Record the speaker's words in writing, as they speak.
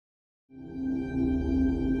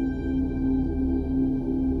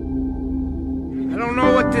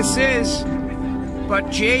what this is, but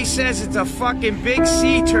Jay says it's a fucking big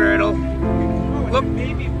sea turtle. Look,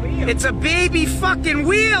 it's a baby fucking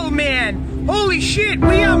whale, man. Holy shit,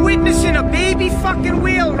 we are witnessing a baby fucking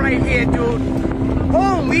whale right here, dude.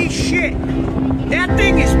 Holy shit. That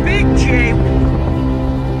thing is big, Jay.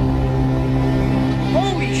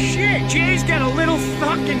 Holy shit, Jay's got a little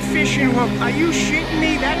fucking fishing hook. Are you shitting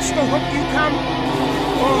me? That's the hook you come?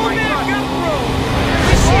 Oh my God.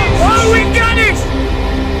 Oh, we got it!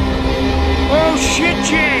 Oh shit,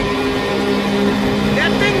 Jay.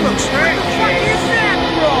 That thing looks hurt, Jay. What is that,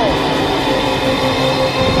 bro?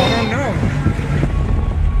 I don't know.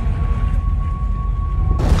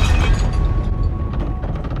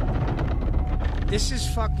 This is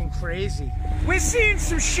fucking crazy. We're seeing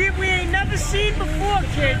some shit we ain't never seen before,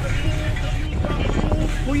 kid.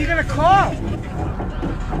 Who you gonna call?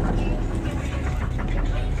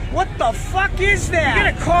 What the fuck is that?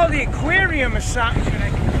 You're gonna call the aquarium or something.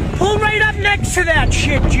 Pull right up next to that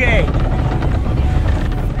shit, Jay.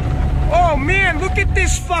 Oh man, look at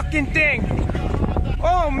this fucking thing.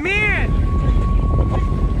 Oh man.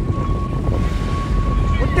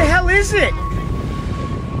 What the hell is it?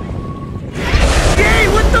 Jay,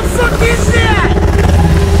 what the fuck is that?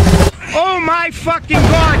 Oh my fucking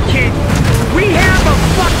God, kid. We have a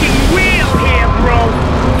fucking whale here, bro.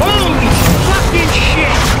 Holy fucking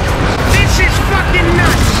shit. This is fucking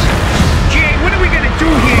nuts. Jay, what are we gonna do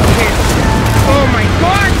here, kid? Oh my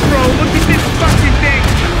God, bro, look at this fucking thing.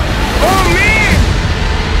 Oh man.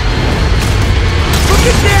 Look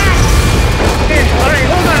at that. Hey, alright,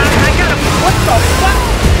 hold on, I gotta, what the fuck?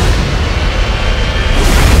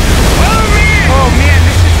 Oh man,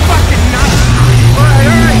 this is fucking nuts.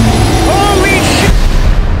 Alright. Holy shit.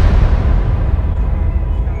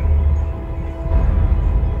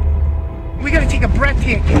 We gotta take a breath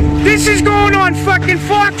here, kid. This is going on fucking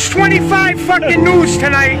Fox 25 fucking news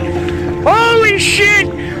tonight. Holy shit!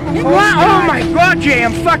 What? Oh my God, Jay,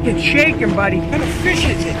 I'm fucking shaking, buddy. What kind of fish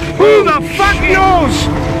is it? Who the fuck knows?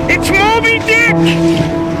 It's Moby Dick!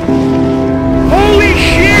 Holy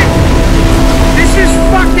shit! This is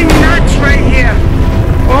fucking nuts right here.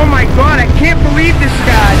 Oh my God, I can't believe this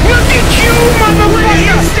guy. Look at you, motherfucker!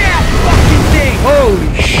 What is that fucking thing?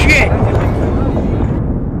 Holy shit!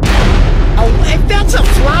 If that's a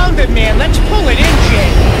flounder, man, let's pull it in,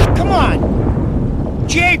 Jay. Come on.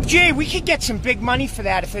 Jay, we could get some big money for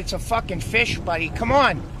that if it's a fucking fish, buddy. Come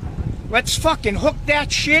on. Let's fucking hook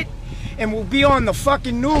that shit, and we'll be on the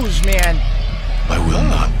fucking news, man. I will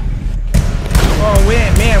not. Oh,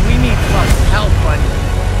 man, we need fucking help, buddy.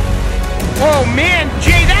 Oh, man,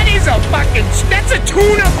 Jay, that is a fucking... That's a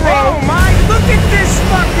tuna, bro. Oh, my, look at this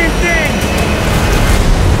fucking thing.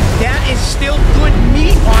 That is still good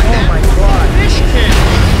meat on that fish, kid.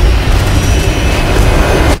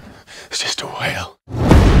 It's just a whale.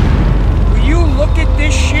 Will you look at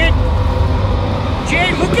this shit?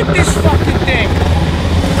 Jay, look at this fucking thing.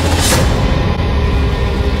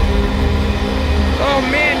 Oh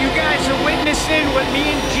man, you guys are witnessing what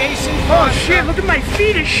me and Jason Foster... Oh shit, look at my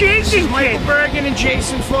feet are shaking, Michael Bergen and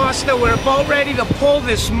Jason Foster. We're about ready to pull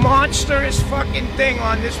this monstrous fucking thing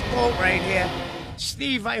on this boat right here.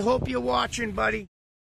 Steve, I hope you're watching, buddy.